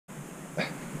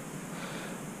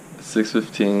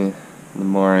6:15 in the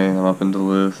morning. I'm up in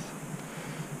Duluth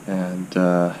and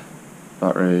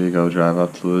about ready to go drive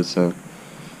up to Lutsen.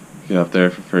 Get up there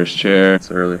for first chair.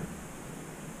 It's early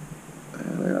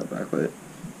and I got back late,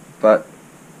 but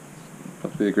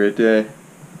it'll be a great day.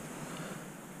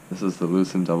 This is the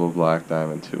Lutsen Double Black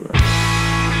Diamond Tour.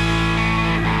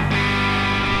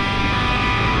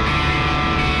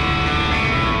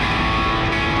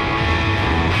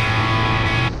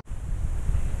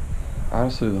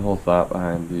 Honestly, the whole thought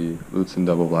behind the Lutsen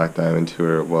Double Black Diamond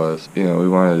Tour was, we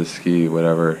wanted to ski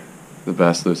whatever the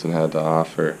best Lutsen had to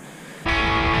offer.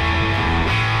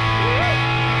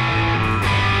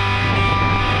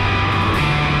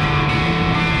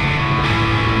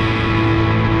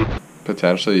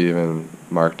 Potentially even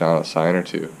mark down a sign or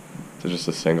two to just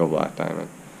a single black diamond.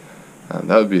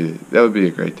 That would be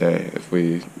a great day if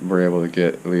we were able to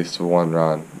get at least one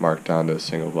run marked down to a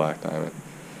single black diamond.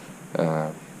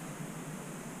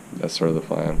 That's sort of the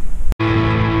plan.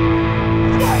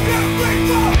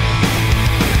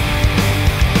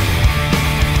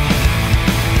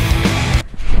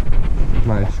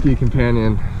 My ski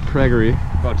companion, Gregory.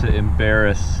 About to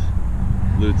embarrass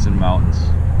Lutsen Mountains.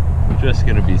 Just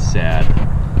gonna be sad.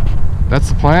 That's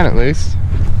the plan, at least.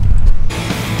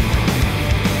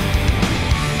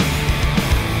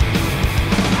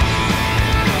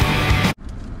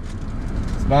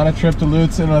 Not a trip to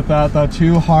Lutsen without the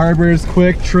Two Harbors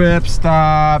Kwik Trip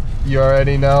stop. You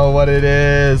already know what it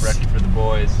is. Brekkie for the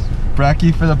boys.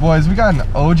 Brekkie for the boys. We got an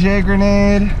OJ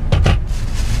grenade.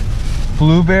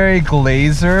 Blueberry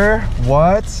glazer.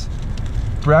 What?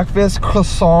 Breakfast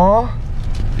croissant.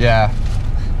 Yeah.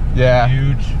 Yeah.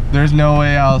 Huge. There's no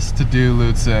way else to do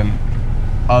Lutsen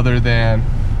other than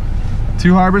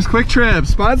Two Harbors Kwik Trip.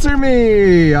 Sponsor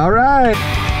me. All right.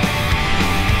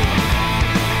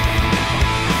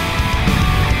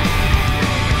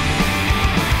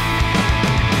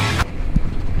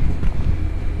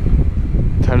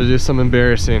 Time to do some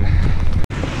embarrassing.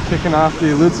 Kicking off the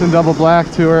Lutsen Double Black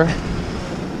Tour.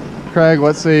 Craig,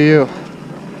 what say you?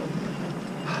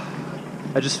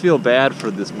 I just feel bad for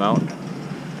this mountain.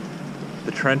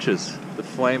 The trenches, the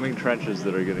flaming trenches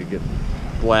that are gonna get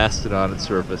blasted on its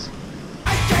surface.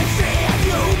 I can see a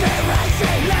new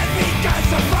direction, let me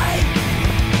concentrate.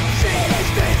 See the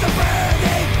streets are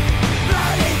burning,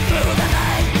 running through the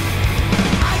night.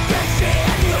 I can see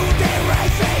a new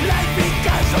direction, let me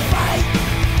concentrate.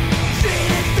 See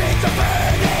the streets are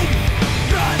burning,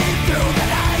 running through the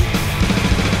night.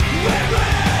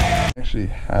 I actually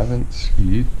haven't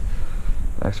skied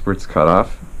Experts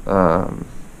Cutoff.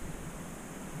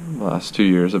 The last 2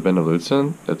 years I've been to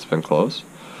Lutsen. It's been close.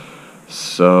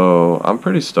 So I'm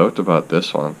pretty stoked about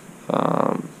this one.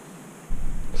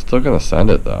 Still gonna send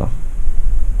it though.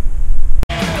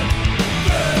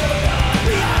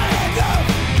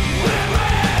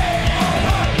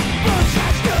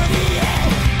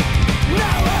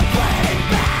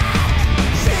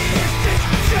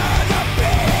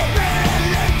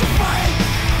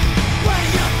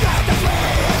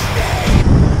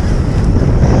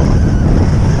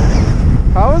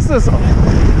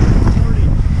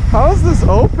 How is this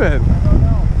open?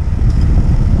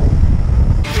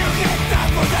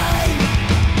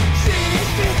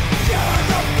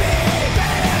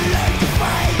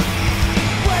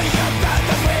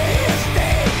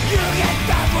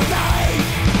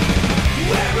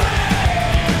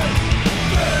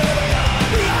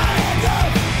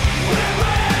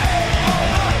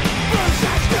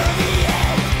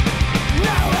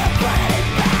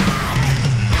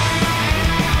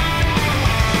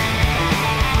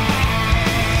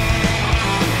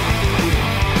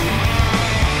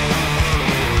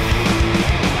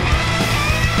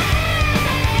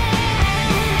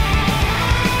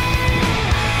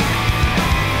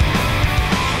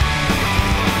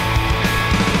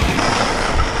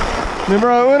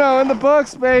 Numero uno in the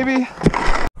books, baby.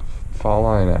 Fall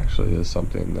line actually is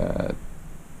something that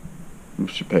we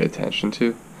should pay attention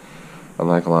to.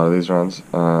 Unlike a lot of these runs,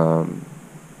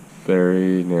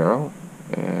 very narrow,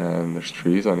 and there's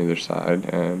trees on either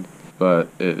side, but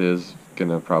it is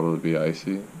gonna probably be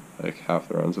icy, like half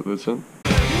the runs at Lutsen.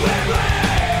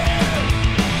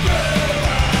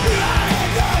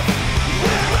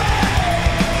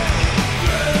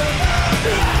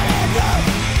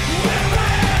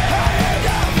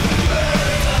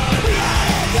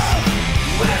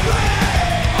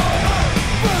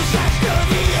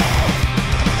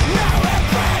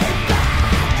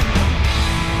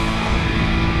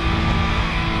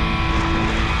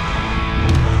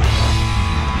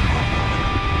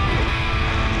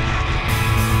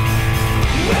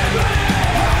 We're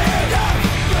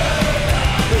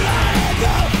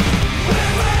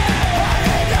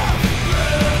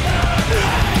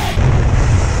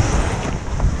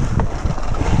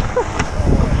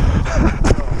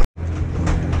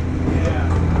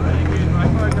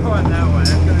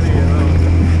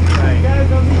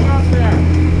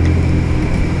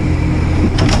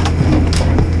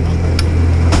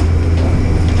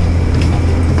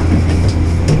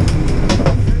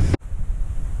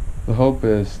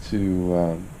is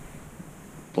to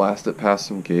blast it past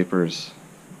some gapers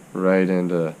right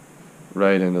into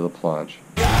the plunge.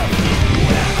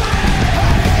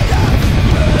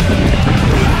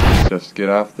 Just get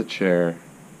off the chair,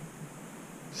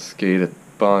 skate a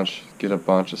bunch, get a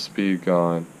bunch of speed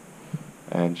going,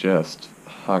 and just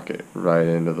huck it right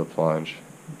into the plunge.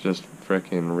 Just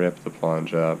frickin' rip the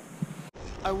plunge up.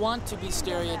 I want to be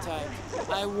stereotyped.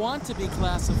 I want to be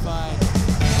classified.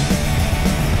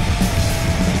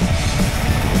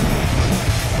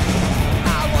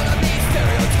 I want to be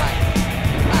stereotyped.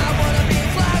 I want to be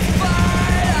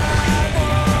classified. I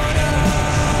want to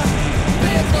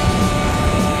be alone.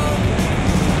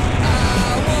 I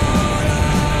want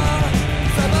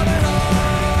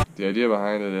to The idea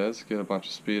behind it is get a bunch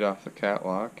of speed off the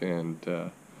catwalk and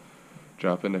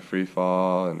drop into free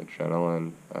fall and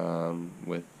adrenaline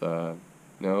with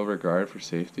no regard for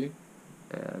safety,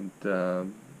 and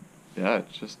yeah,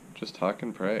 just huck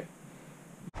and pray.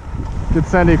 Good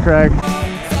Sunday, Craig.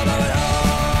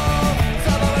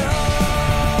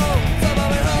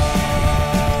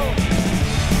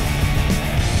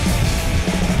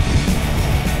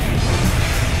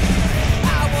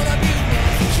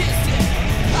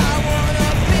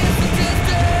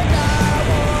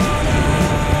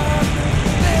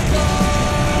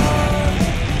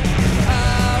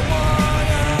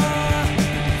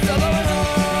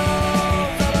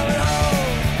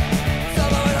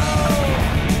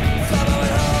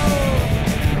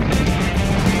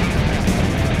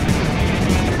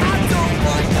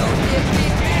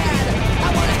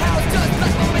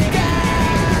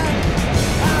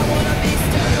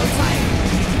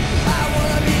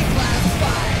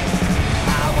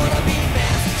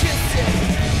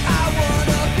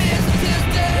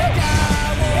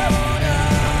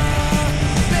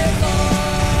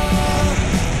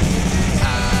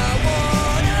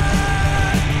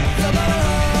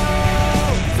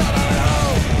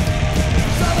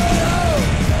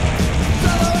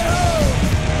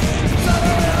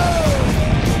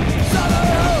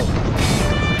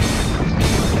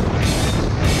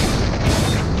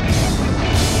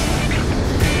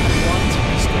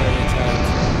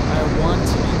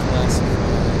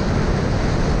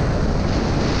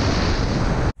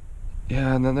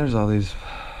 Yeah, and then there's all these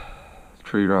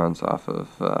tree runs off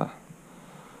of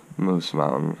Moose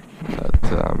Mountain that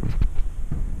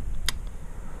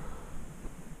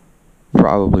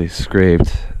probably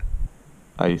scraped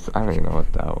ice. I don't even know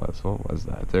what that was. What was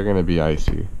that? They're gonna be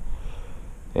icy.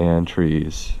 And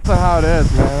trees. That's not how it is,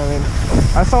 man. I mean,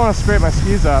 I still want to scrape my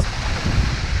skis up.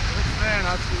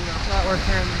 Not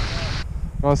working.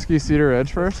 Want to ski Cedar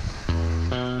Ridge first?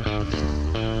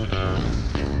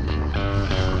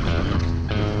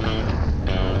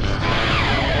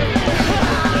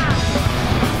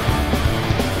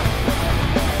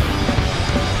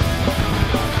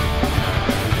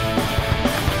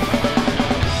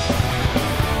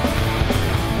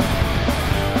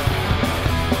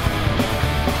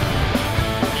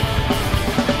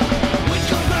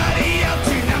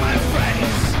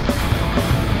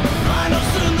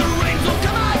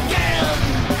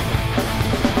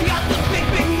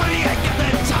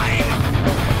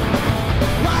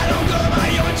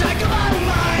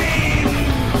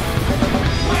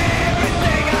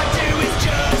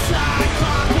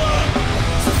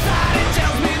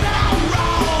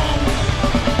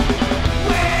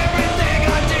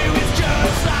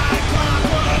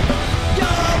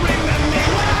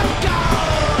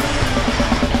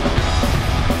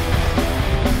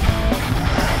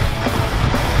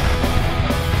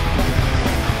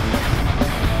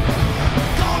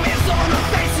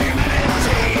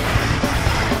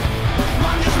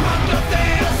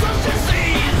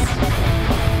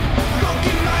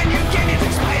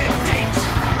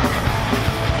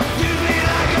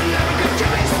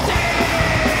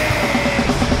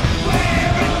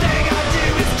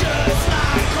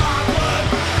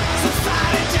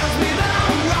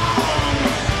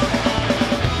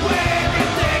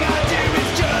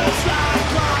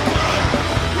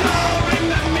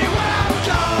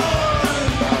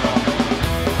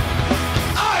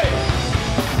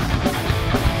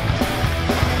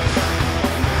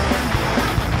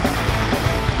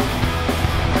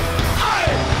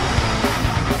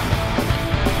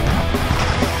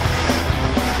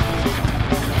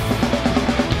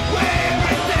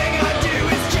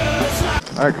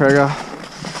 All right, Craig.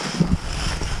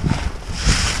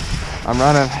 I'm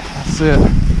running. See it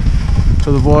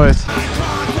for the boys.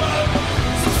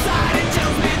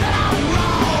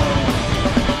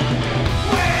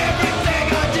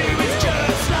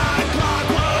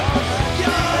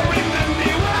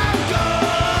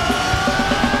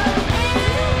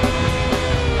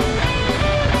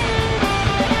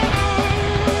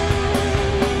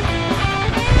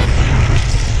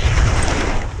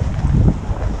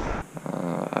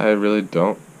 really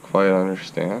don't quite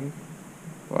understand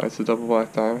why it's a double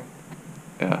black diamond.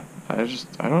 Yeah, I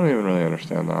don't even really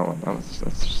understand that one. That's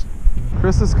just...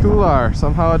 Chris's Coular,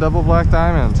 somehow a double black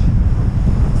diamond.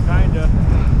 Kinda.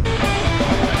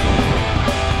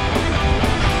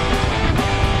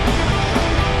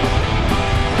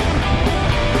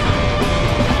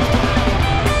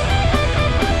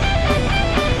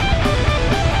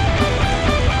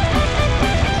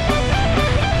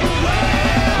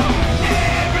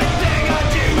 Everything I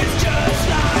do is just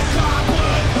like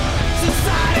clockwork.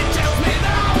 Society tells me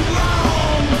that I'm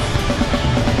wrong.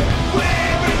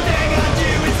 Everything I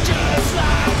do is just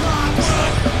like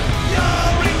clockwork.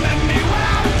 You'll remember me when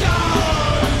I'm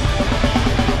gone.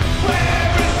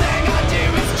 Everything I do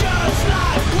is just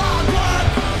like clockwork.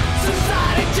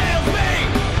 Society tells me,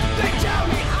 they tell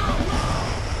me I'm wrong.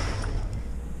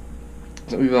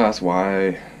 Some people ask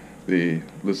why the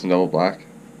Lutsen Double Black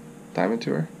Diamond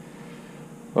Tour.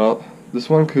 Well, this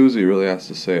one koozie really has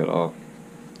to say it all.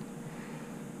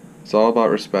 It's all about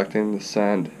respecting the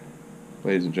send,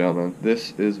 ladies and gentlemen.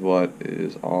 This is what it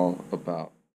is all about.